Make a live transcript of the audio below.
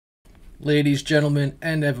Ladies, gentlemen,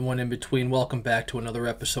 and everyone in between, welcome back to another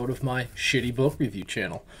episode of my shitty book review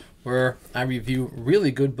channel, where I review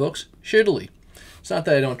really good books shittily. It's not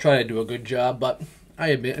that I don't try to do a good job, but I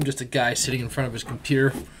admit I'm just a guy sitting in front of his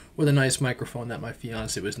computer with a nice microphone that my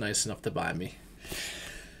fiance was nice enough to buy me.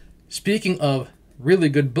 Speaking of really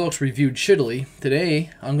good books reviewed shittily,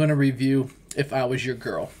 today I'm going to review If I Was Your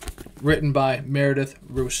Girl, written by Meredith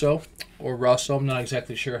Russo, or Russo, I'm not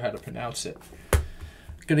exactly sure how to pronounce it.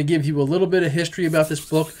 Going to give you a little bit of history about this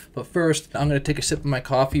book, but first I'm going to take a sip of my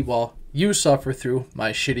coffee while you suffer through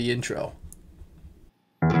my shitty intro.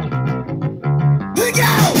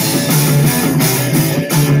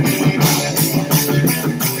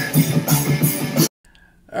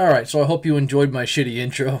 Alright, so I hope you enjoyed my shitty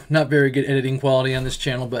intro. Not very good editing quality on this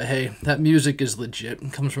channel, but hey, that music is legit.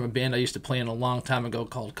 It comes from a band I used to play in a long time ago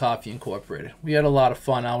called Coffee Incorporated. We had a lot of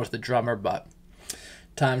fun. I was the drummer, but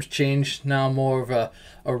times changed. Now I'm more of a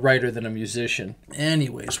writer than a musician.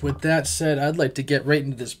 Anyways, with that said, I'd like to get right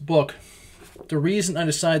into this book. The reason I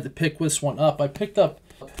decided to pick this one up, I picked up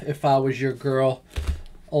If I Was Your Girl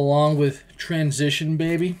along with Transition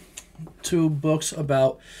Baby, two books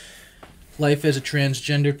about life as a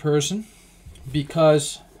transgender person,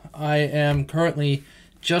 because I am currently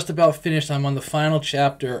just about finished. I'm on the final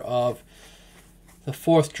chapter of the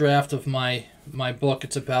fourth draft of my book.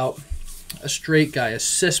 It's about a straight guy, a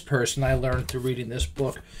cis person. I learned through reading this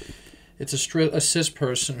book. It's a cis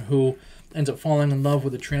person who ends up falling in love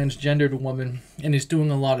with a transgendered woman, and he's doing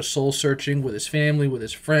a lot of soul searching with his family, with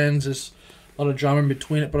his friends. There's a lot of drama in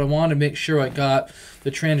between it, but I wanted to make sure I got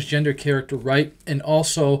the transgender character right. And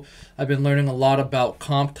also, I've been learning a lot about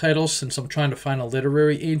comp titles since I'm trying to find a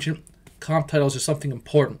literary agent. Comp titles is something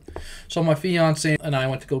important. So my fiance and I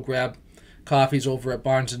went to go grab coffees over at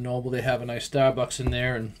Barnes & Noble. They have a nice Starbucks in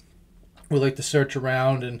there, and we like to search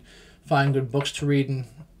around and find good books to read. And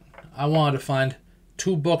I wanted to find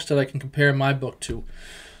two books that I can compare my book to.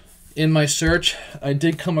 In my search, I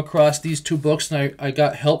did come across these two books, and I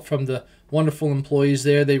got help from the wonderful employees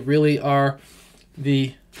there. They really are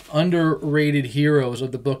the underrated heroes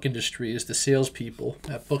of the book industry, is the salespeople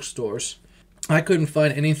at bookstores. I couldn't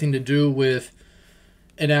find anything to do with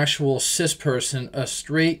an actual cis person, a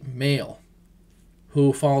straight male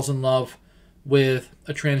who falls in love with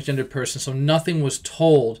a transgender person. So nothing was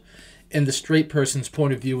told in the straight person's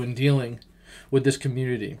point of view in dealing with this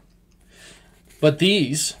community. But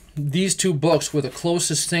these two books were the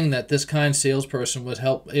closest thing that this kind salesperson was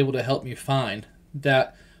able to help me find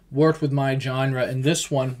that worked with my genre. And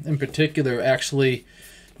this one in particular actually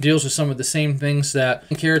deals with some of the same things that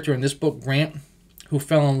the character in this book, Grant, who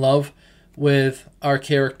fell in love with our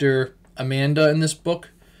character Amanda in this book,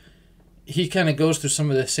 he kind of goes through some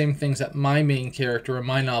of the same things that my main character in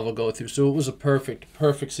my novel go through. So it was a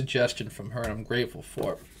perfect suggestion from her, and I'm grateful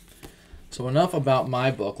for it. So enough about my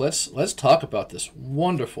book. Let's talk about this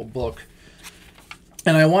wonderful book.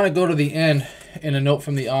 And I want to go to the end in a note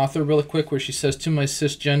from the author really quick, where she says, "To my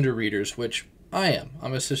cisgender readers," which I am.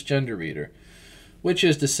 I'm a cisgender reader. Which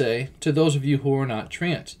is to say, to those of you who are not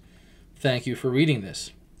trans, thank you for reading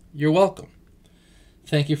this. You're welcome.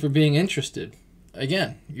 Thank you for being interested.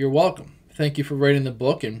 Again, you're welcome. Thank you for writing the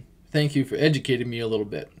book, and thank you for educating me a little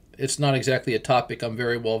bit. It's not exactly a topic I'm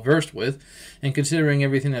very well versed with, and considering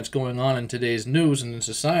everything that's going on in today's news and in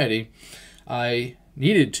society, I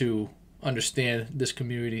needed to understand this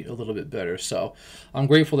community a little bit better. So I'm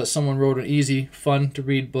grateful that someone wrote an easy,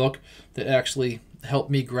 fun-to-read book that actually helped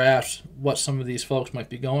me grasp what some of these folks might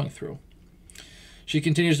be going through. She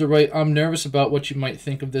continues to write, "I'm nervous about what you might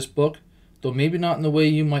think of this book, though maybe not in the way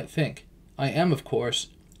you might think. I am, of course,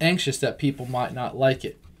 anxious that people might not like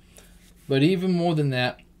it. But even more than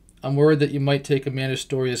that, I'm worried that you might take Amanda's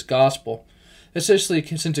story as gospel, especially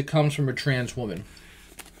since it comes from a trans woman."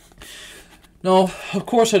 No, of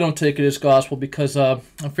course I don't take it as gospel, because I'm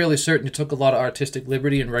fairly certain you took a lot of artistic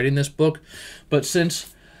liberty in writing this book. But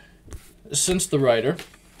since the writer,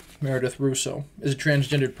 Meredith Russo, is a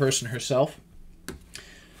transgendered person herself,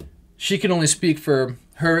 she can only speak for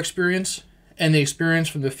her experience and the experience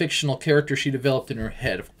from the fictional character she developed in her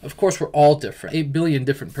head. Of course, we're all different. 8 billion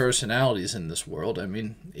different personalities in this world. I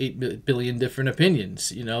mean, 8 billion different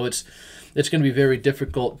opinions. You know, it's going to be very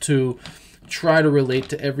difficult to try to relate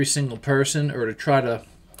to every single person, or to try to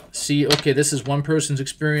see, okay, this is one person's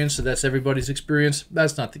experience, so that's everybody's experience.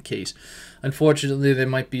 That's not the case. Unfortunately, there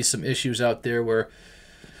might be some issues out there where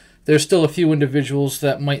there's still a few individuals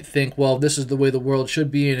that might think, well, this is the way the world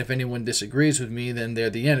should be, and if anyone disagrees with me, then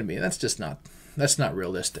they're the enemy. That's not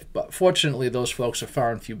realistic. But fortunately, those folks are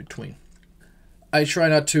far and few between. I try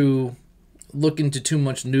not to look into too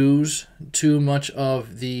much news, too much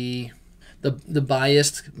of the the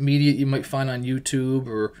biased media you might find on YouTube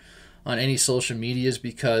or on any social medias,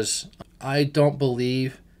 because I don't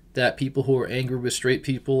believe that people who are angry with straight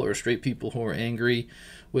people or straight people who are angry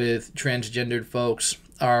with transgendered folks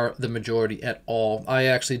are the majority at all. I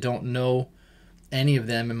actually don't know any of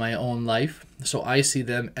them in my own life, so I see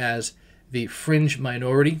them as the fringe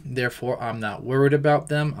minority. Therefore, I'm not worried about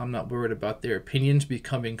them. I'm not worried about their opinions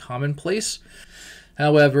becoming commonplace.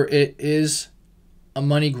 However, it is a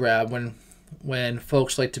money grab when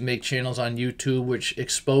folks like to make channels on YouTube which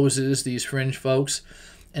exposes these fringe folks,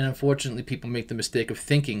 and unfortunately people make the mistake of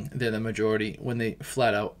thinking they're the majority when they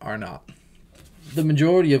flat out are not. The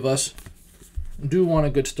majority of us do want a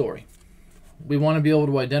good story. We want to be able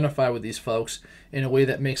to identify with these folks in a way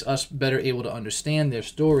that makes us better able to understand their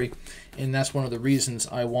story, and that's one of the reasons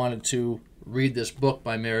I wanted to read this book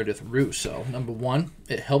by Meredith Russo. Number one,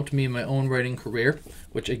 it helped me in my own writing career,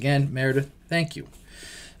 which again, Meredith, thank you.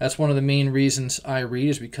 That's one of the main reasons I read,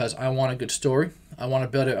 is because I want a good story. I want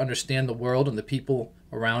to better understand the world and the people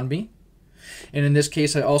around me. And in this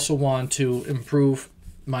case, I also want to improve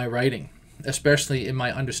my writing, especially in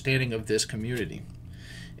my understanding of this community.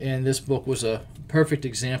 And this book was a perfect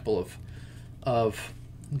example of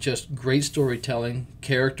just great storytelling,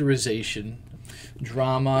 characterization,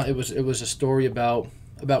 drama. It was a story about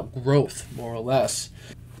growth, more or less.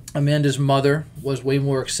 Amanda's mother was way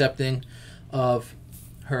more accepting of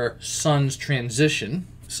her son's transition.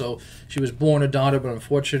 So she was born a daughter, but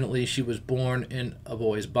unfortunately she was born in a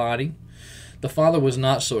boy's body. The father was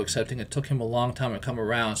not so accepting. It took him a long time to come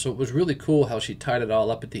around. So it was really cool how she tied it all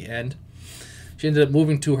up at the end. She ended up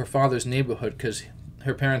moving to her father's neighborhood because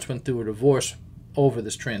her parents went through a divorce over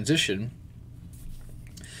this transition.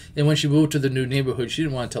 And when she moved to the new neighborhood, she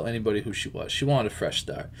didn't want to tell anybody who she was. She wanted a fresh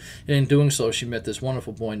start. And in doing so, she met this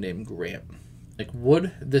wonderful boy named Grant. Like,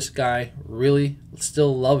 would this guy really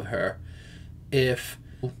still love her if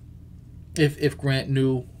Grant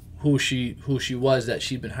knew who she was, that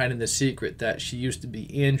she'd been hiding the secret, that she used to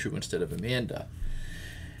be Andrew instead of Amanda?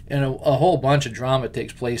 And a whole bunch of drama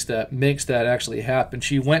takes place that makes that actually happen.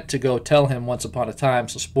 She went to go tell him once upon a time,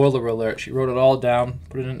 so spoiler alert, she wrote it all down,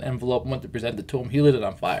 put it in an envelope, and went to present it to him. He lit it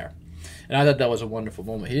on fire. And I thought that was a wonderful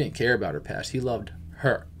moment. He didn't care about her past. He loved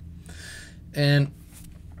her. And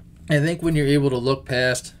I think when you're able to look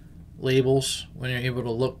past labels, when you're able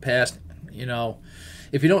to look past,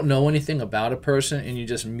 if you don't know anything about a person and you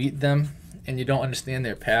just meet them and you don't understand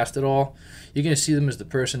their past at all, you're going to see them as the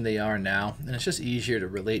person they are now, and it's just easier to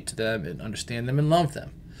relate to them and understand them and love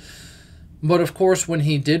them. But of course, when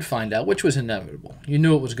he did find out, which was inevitable, you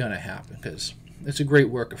knew it was going to happen because it's a great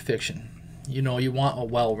work of fiction. You want a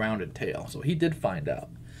well-rounded tale. So he did find out.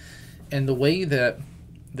 And the way that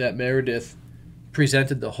Meredith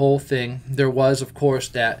presented the whole thing, there was, of course,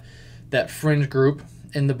 that fringe group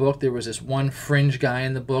in the book. There was this one fringe guy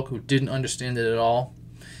in the book who didn't understand it at all.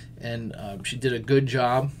 And she did a good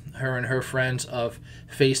job, her and her friends, of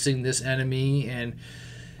facing this enemy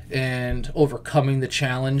and overcoming the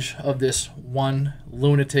challenge of this one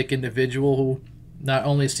lunatic individual who not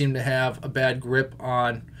only seemed to have a bad grip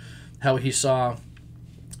on how he saw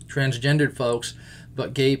transgendered folks,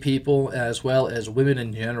 but gay people as well as women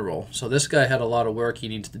in general. So this guy had a lot of work he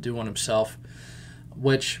needs to do on himself,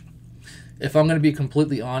 which, if I'm going to be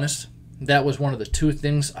completely honest, that was one of the two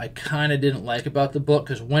things I kind of didn't like about the book,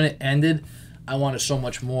 because when it ended, I wanted so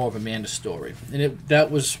much more of Amanda's story. And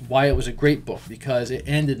that was why it was a great book, because it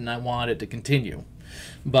ended and I wanted it to continue.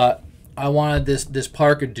 But I wanted this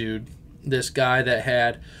Parker dude, this guy that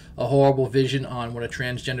had a horrible vision on what a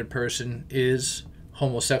transgender person is,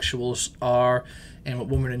 homosexuals are, and what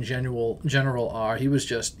women in general are. He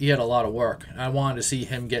had a lot of work. I wanted to see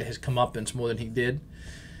him get his comeuppance more than he did.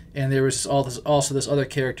 And there was also this other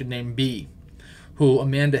character named B, who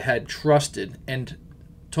Amanda had trusted and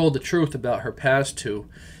told the truth about her past to,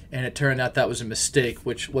 and it turned out that was a mistake,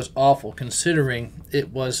 which was awful, considering it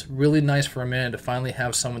was really nice for Amanda to finally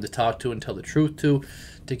have someone to talk to and tell the truth to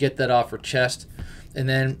get that off her chest. And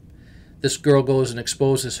then this girl goes and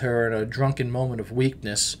exposes her in a drunken moment of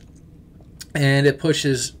weakness, and it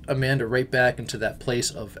pushes Amanda right back into that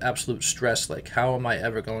place of absolute stress, like, how am I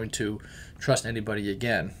ever going to trust anybody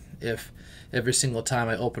again if every single time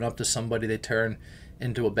I open up to somebody they turn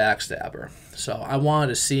into a backstabber? So I wanted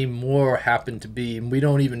to see more happen to B, and we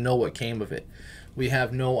don't even know what came of it. We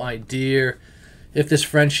have no idea if this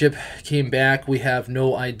friendship came back. We have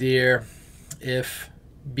no idea if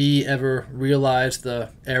B ever realized the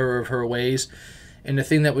error of her ways. And the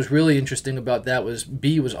thing that was really interesting about that was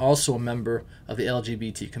B was also a member of the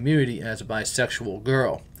LGBT community as a bisexual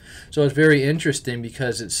girl. So it's very interesting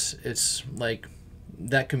because it's like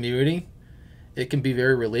that community it can be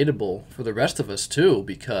very relatable for the rest of us too,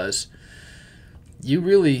 because you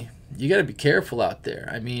got to be careful out there.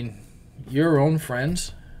 I mean, your own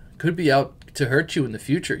friends could be out to hurt you in the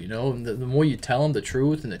future, you know. And the more you tell them the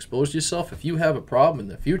truth and expose yourself, if you have a problem in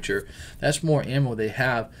the future, that's more ammo they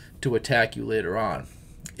have to attack you later on,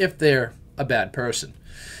 if they're a bad person.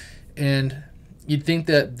 And you'd think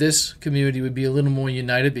that this community would be a little more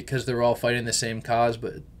united because they're all fighting the same cause,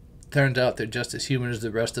 but it turns out they're just as human as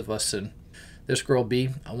the rest of us. And this girl B,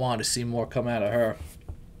 I wanted to see more come out of her.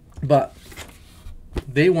 But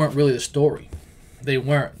they weren't really the story. They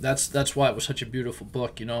weren't. That's why it was such a beautiful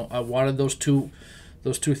book. You know, I wanted those two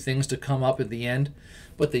things to come up at the end,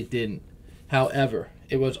 but they didn't. However,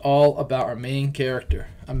 it was all about our main character,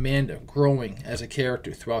 Amanda, growing as a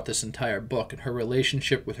character throughout this entire book, and her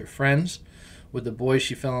relationship with her friends, with the boys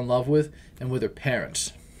she fell in love with, and with her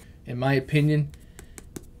parents. In my opinion,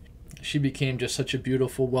 she became just such a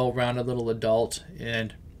beautiful, well-rounded little adult,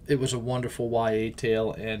 and it was a wonderful YA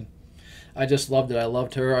tale, and I just loved it. I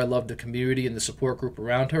loved her. I loved the community and the support group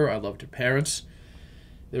around her. I loved her parents.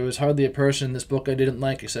 There was hardly a person in this book I didn't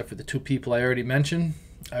like, except for the two people I already mentioned.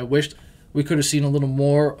 I wished we could have seen a little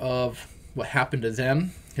more of what happened to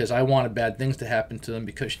them, because I wanted bad things to happen to them,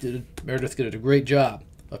 because Meredith did a great job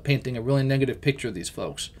of painting a really negative picture of these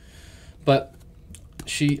folks. But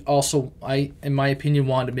she also, in my opinion,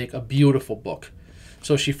 wanted to make a beautiful book.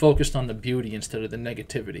 So she focused on the beauty instead of the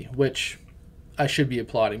negativity, which I should be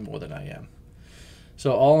applauding more than I am.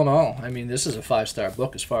 So all in all, I mean, this is a 5-star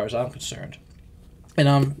book as far as I'm concerned. And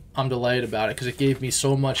I'm delighted about it, because it gave me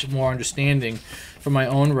so much more understanding for my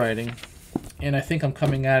own writing. And I think I'm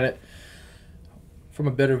coming at it from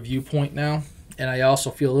a better viewpoint now. And I also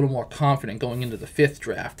feel a little more confident going into the 5th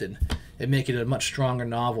draft and making it a much stronger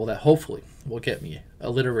novel that hopefully will get me a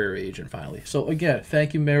literary agent finally. So again,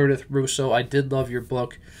 thank you, Meredith Russo. I did love your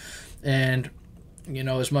book. And, you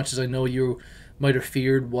know, as much as I know you might have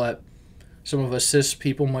feared what some of us cis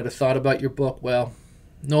people might have thought about your book, well,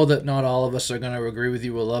 know that not all of us are going to agree with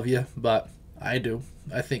you or love you, but I do.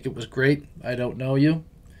 I think it was great. I don't know you,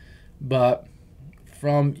 but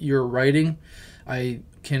from your writing, I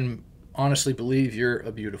can honestly believe you're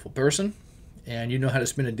a beautiful person, and you know how to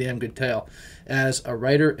spin a damn good tale. As a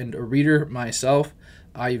writer and a reader myself,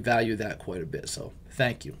 I value that quite a bit, so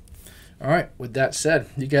thank you. All right, with that said,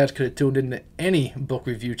 you guys could have tuned into any book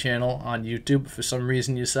review channel on YouTube. If for some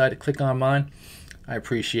reason you decided to click on mine, I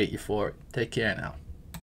appreciate you for it. Take care now.